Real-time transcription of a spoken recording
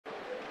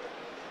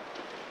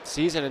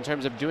season in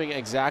terms of doing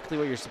exactly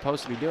what you're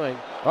supposed to be doing.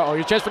 Uh-oh,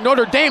 your chance for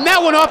Notre Dame.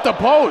 That one off the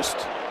post.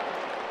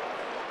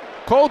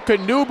 Cole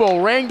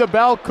Knuble rang the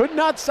bell, could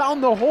not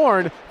sound the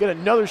horn. Get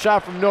another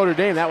shot from Notre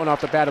Dame. That one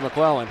off the bat of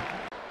McClellan.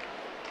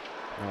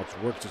 Now it's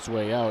worked its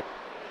way out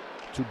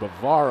to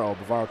Bavaro.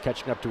 Bavaro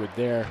catching up to it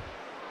there.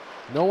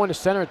 No one to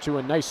center to,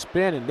 a nice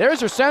spin, and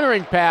there's her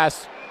centering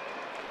pass.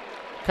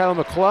 Kyle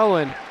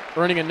McClellan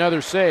earning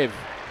another save.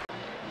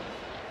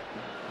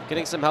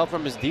 Getting some help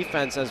from his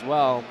defense as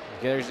well.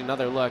 There's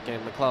another look,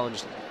 and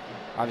McClellan's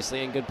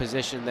obviously in good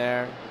position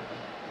there.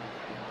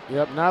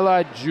 Yep, not a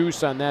lot of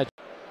juice on that.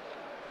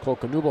 Cole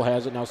Knuble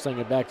has it, now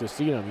sending it back to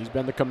Seaton. He's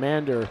been the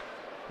commander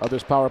of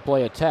this power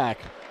play attack.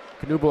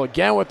 Knuble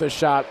again with the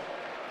shot.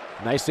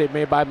 Nice save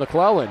made by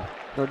McClellan.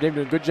 Notre Dame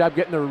doing a good job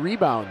getting the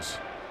rebounds.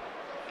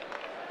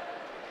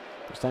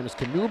 This time it's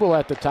Knuble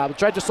at the top. He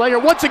tried to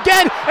Slager once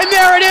again, and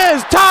there it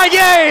is! Tie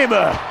game!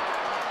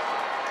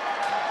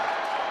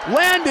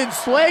 Landon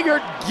Slager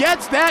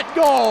gets that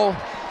goal,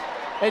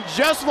 and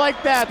just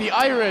like that, the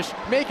Irish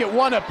make it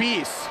one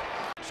apiece.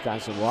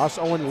 Wisconsin lost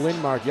Owen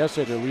Lindmark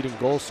yesterday, their leading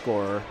goal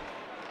scorer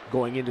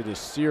going into this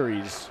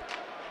series.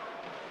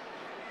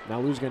 Now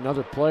losing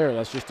another player,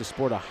 that's just the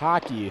sport of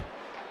hockey.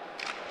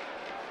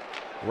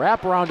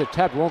 Wraparound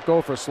attempt won't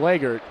go for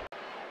Slager.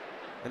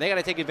 And they got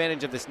to take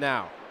advantage of this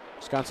now.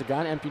 Wisconsin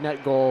got an empty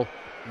net goal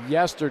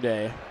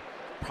yesterday.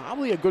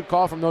 Probably a good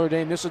call from Notre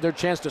Dame. This is their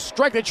chance to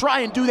strike. They try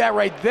and do that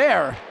right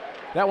there.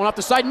 That one off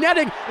the side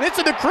netting, and it's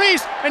in the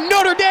crease, and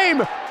Notre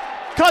Dame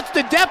cuts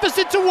the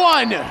deficit to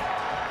 1.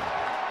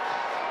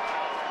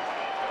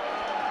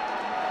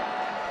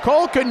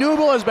 Cole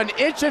Knuble has been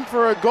itching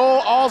for a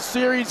goal all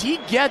series. He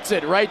gets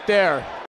it right there.